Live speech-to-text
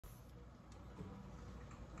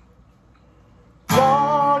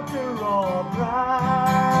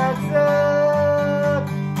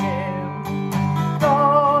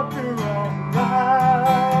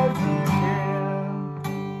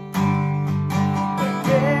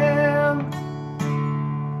Jim.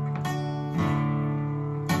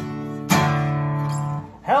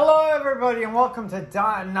 Hello, everybody, and welcome to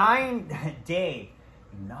day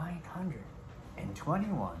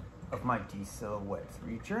 921 of my deso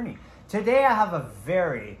Web3 journey. Today, I have a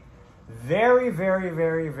very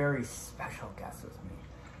special guest with me.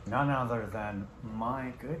 None other than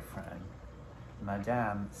my good friend,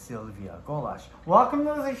 Madame Sylvia Golash. Welcome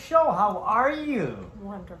to the show. How are you?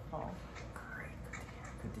 Wonderful. Great.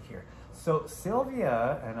 Good to hear. So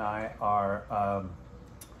Sylvia and I are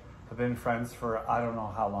have been friends for I don't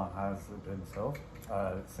know how long has it been, so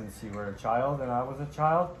since you were a child and I was a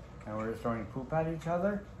child, and we were throwing poop at each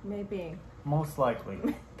other. Maybe. Most likely.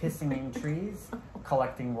 Pissing in trees,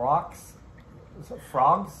 collecting rocks,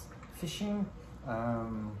 frogs, fishing.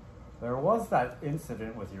 There was that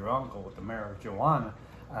incident with your uncle with the marijuana.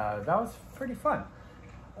 That was pretty fun.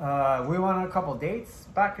 We went on a couple dates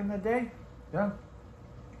back in the day. Yeah.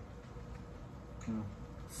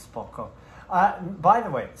 Spoko. By the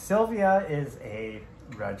way, Sylvia is a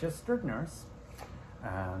registered nurse,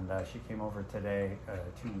 and she came over today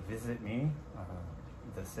to visit me,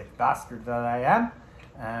 the sick bastard that I am.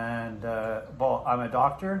 And well, I'm a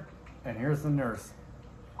doctor, and here's the nurse.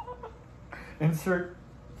 Insert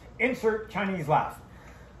Chinese laugh.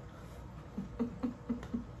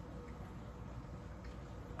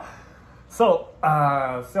 So,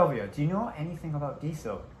 Sylvia, do you know anything about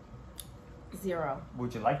deso? Zero.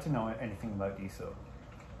 Would you like to know anything about deso?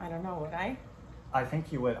 I don't know, would I? I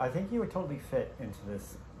think you would. I think you would totally fit into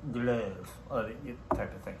this glove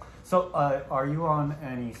type of thing. So, are you on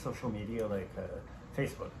any social media like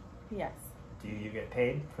Facebook? Yes. Do you get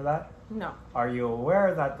paid for that? No. Are you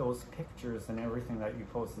aware that those pictures and everything that you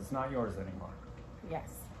post is not yours anymore?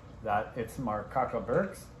 Yes. That it's Mark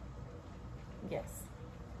Zuckerberg's? Yes.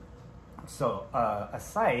 So a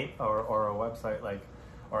site or a website like,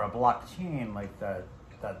 or a blockchain like that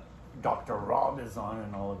Dr. Rob is on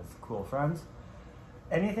and all of his cool friends,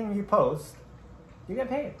 anything you post, you get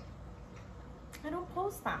paid. I don't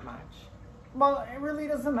post that much. Well, it really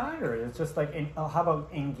doesn't matter. It's just like, how about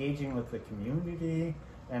engaging with the community?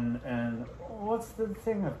 And what's the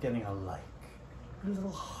thing of getting a like? A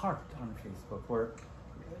little heart on Facebook where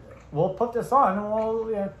we'll put this on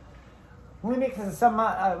and we make some,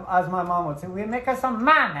 as my mom would say, we make us some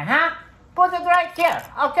money, huh? Put it right here,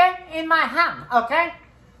 okay? In my hand, okay?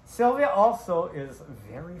 Sylvia also is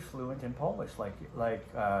very fluent in Polish, like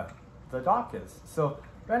the doc is. So,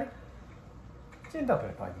 ready? Dzień dobry,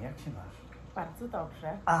 pani, jak się masz? Bardzo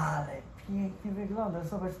dobrze. Ale pięknie wygląda.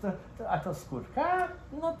 Zobacz, a to skórka?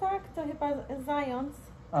 No tak, to chyba zając.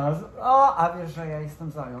 A wiesz, że ja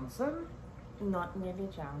jestem zającem? No, nie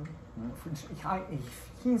wiedziałam. W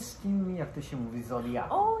chińskim, jak to się mówi, zodiak.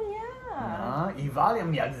 Oh yeah. I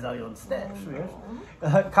walią jak zając też, wiesz?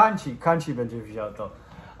 Kanci będzie wziął to.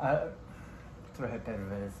 Trochę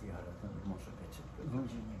perwersji, ale to może być.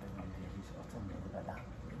 Ludzie nie będą wiedzieć, o co my gadamy.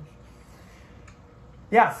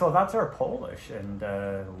 Yeah, so that's our Polish, and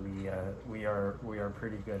we are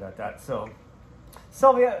pretty good at that. So,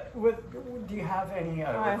 Sylvia, do you have any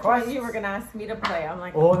I requests? thought you were going to ask me to play. I'm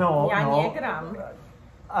like, oh no, ja no. nie gram.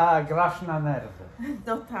 Grasz na nerwy.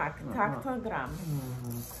 No tak, tak to gram.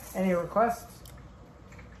 Any requests?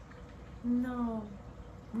 No.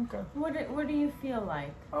 Okay. What do you feel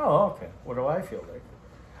like? Oh, okay. What do I feel like?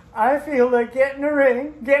 I feel like getting the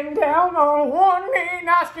ring, getting down on one knee and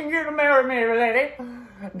asking you to marry me, lady.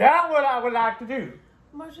 That's what I would like to do.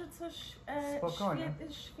 Może coś Spokojnie.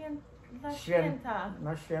 dla święta.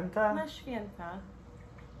 Na święta? Na święta.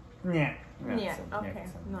 Nie. Nie, okej,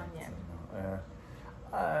 no nie.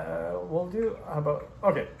 We'll do, how about,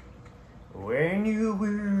 okay. When you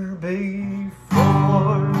were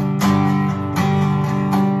before,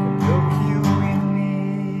 look you in the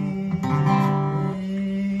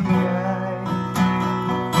eye,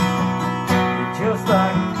 you're just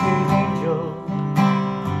like an angel.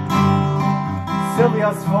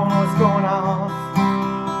 Sylvia's phone was going off.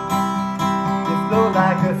 You flow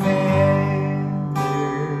like a feather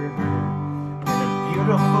in a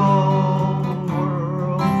beautiful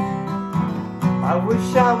world. I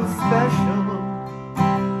wish I was special.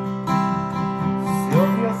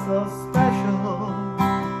 Sylvia's so special.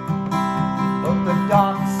 But the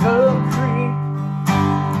doc's a creep.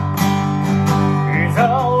 He's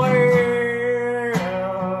always,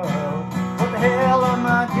 what the hell am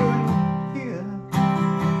I doing here?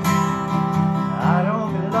 I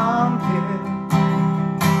don't belong here.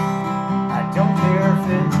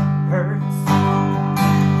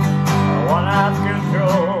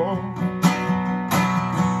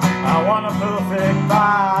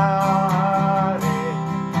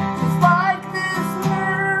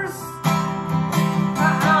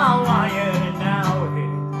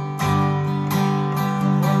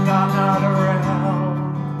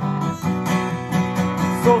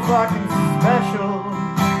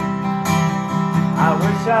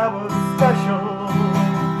 I was special,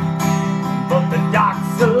 but the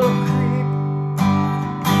doc's a creep.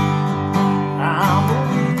 I'm a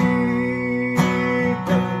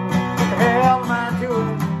weirdo. What the hell am I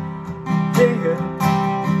doing here?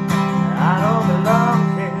 I don't belong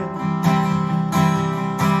here.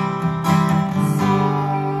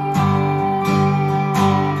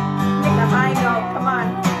 Make a high note, come on.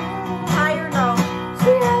 Higher note.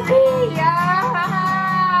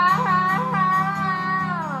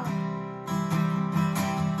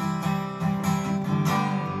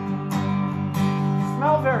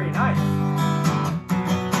 Smell very nice.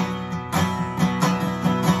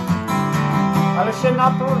 Ale się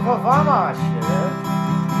naturowała się.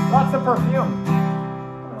 Lots of perfume.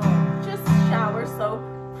 Just shower soap.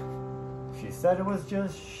 She said it was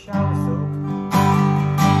just shower soap.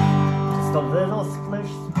 Just a little splish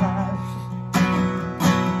splash.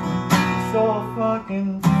 So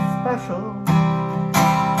fucking special.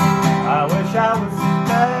 I wish I was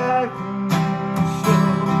special,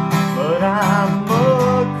 but I'm a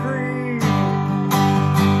creep.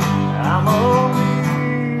 I'm a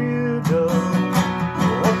weirdo.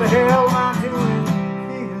 What the hell am I doing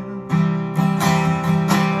here?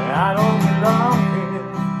 I don't belong here.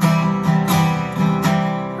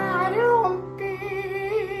 I don't belong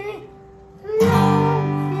here.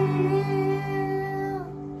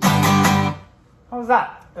 How's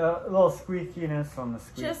that? A little squeakiness on the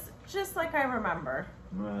squeak. Just like I remember.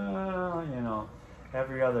 Well, you know,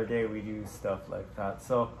 every other day we do stuff like that.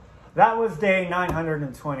 So that was day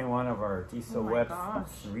 921 of our deso Web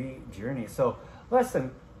 3 journey. So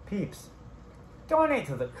listen, peeps, donate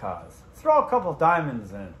to the cause. Throw a couple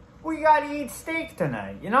diamonds in. We gotta eat steak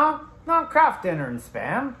tonight, you know? Not craft dinner and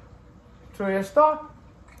spam. Czujesz to?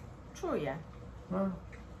 Czuję.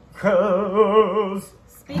 Cause...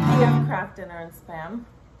 Speaking of craft dinner and spam.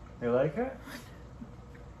 You like it?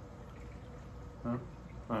 Huh?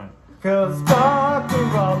 Alright. Cause Dr.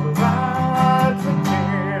 Robert rides a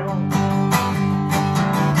tail.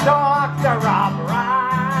 Dr. Robert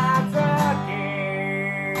rides a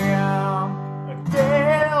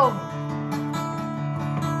tail.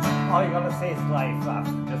 All you gotta say is life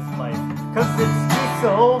after just life. Cause it's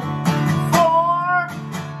so for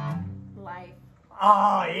Life. Ah.